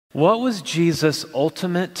What was Jesus'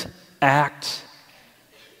 ultimate act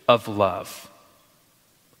of love?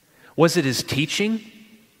 Was it his teaching?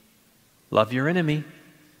 Love your enemy.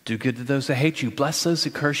 Do good to those that hate you. Bless those who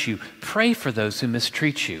curse you. Pray for those who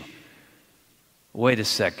mistreat you. Wait a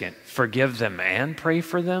second. Forgive them and pray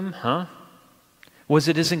for them? Huh? Was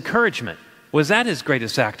it his encouragement? Was that his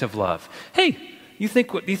greatest act of love? Hey, you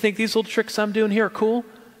think these little tricks I'm doing here are cool?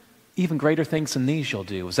 Even greater things than these you'll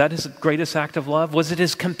do. Was that his greatest act of love? Was it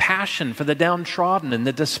his compassion for the downtrodden and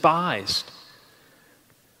the despised?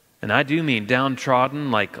 And I do mean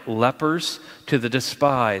downtrodden like lepers to the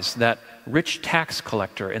despised, that rich tax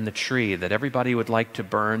collector in the tree that everybody would like to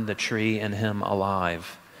burn the tree and him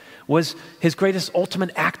alive. Was his greatest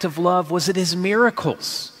ultimate act of love, was it his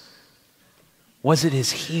miracles? Was it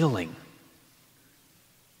his healing?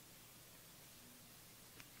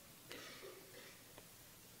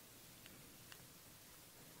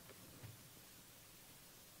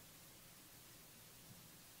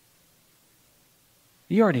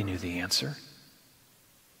 You already knew the answer.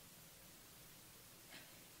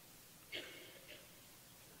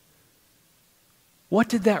 What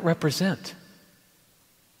did that represent?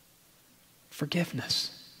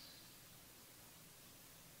 Forgiveness.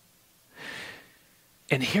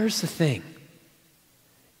 And here's the thing.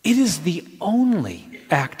 It is the only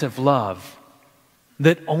act of love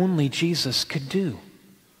that only Jesus could do.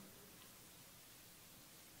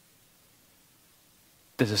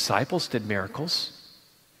 The disciples did miracles.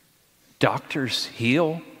 Doctors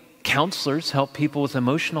heal. Counselors help people with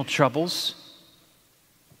emotional troubles.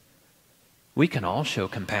 We can all show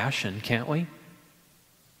compassion, can't we?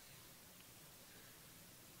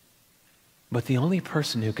 But the only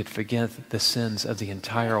person who could forgive the sins of the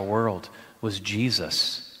entire world was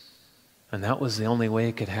Jesus. And that was the only way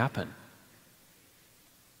it could happen.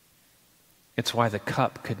 It's why the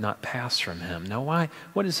cup could not pass from him. Now why?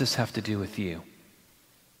 What does this have to do with you?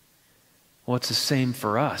 Well, it's the same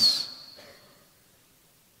for us.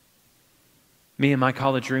 Me and my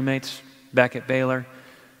college roommates back at Baylor,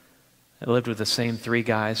 I lived with the same 3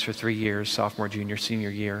 guys for 3 years, sophomore, junior, senior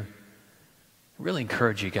year. I really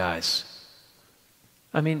encourage you guys.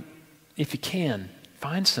 I mean, if you can,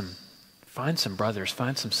 find some brothers,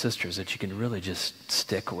 find some sisters that you can really just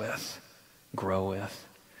stick with, grow with.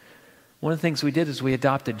 One of the things we did is we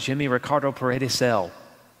adopted Jimmy Ricardo Paredes L.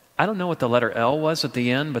 I don't know what the letter L was at the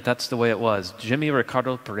end, but that's the way it was. Jimmy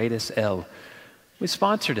Ricardo Paredes L. We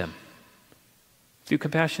sponsored him through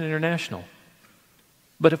Compassion International.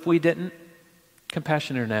 But if we didn't,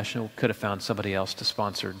 Compassion International could have found somebody else to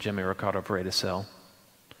sponsor Jimmy Ricardo Paredes L.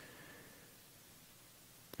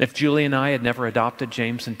 If Julie and I had never adopted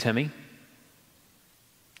James and Timmy,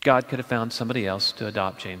 God could have found somebody else to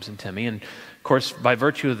adopt James and Timmy. And of course, by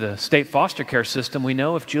virtue of the state foster care system, we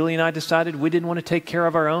know if Julie and I decided we didn't want to take care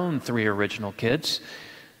of our own 3 original kids,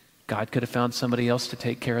 God could have found somebody else to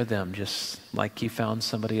take care of them, just like he found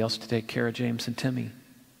somebody else to take care of James and Timmy.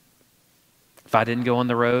 If I didn't go on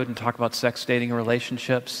the road and talk about sex, dating, and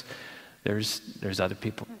relationships, there's other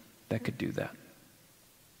people that could do that.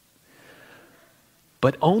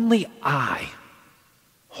 But only I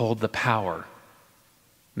hold the power,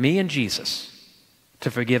 me and Jesus, to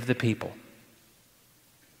forgive the people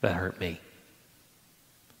that hurt me.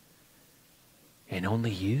 And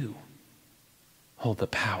only you hold the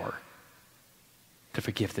power to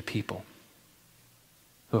forgive the people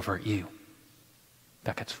who have hurt you. In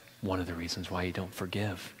fact, that's one of the reasons why you don't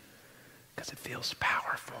forgive, because it feels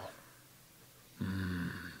powerful.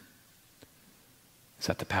 Is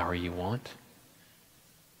that the power you want?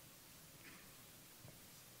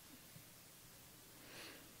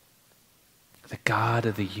 The God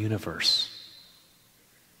of the universe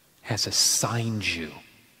has assigned you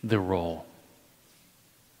the role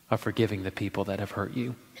of forgiving the people that have hurt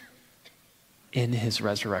you in his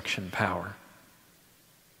resurrection power.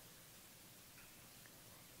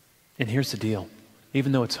 And here's the deal.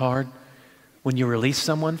 Even though it's hard, when you release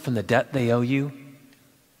someone from the debt they owe you,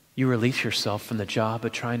 you release yourself from the job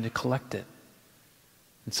of trying to collect it.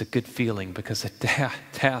 It's a good feeling because the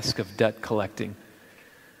task of debt collecting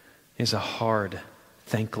is a hard,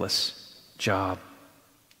 thankless job.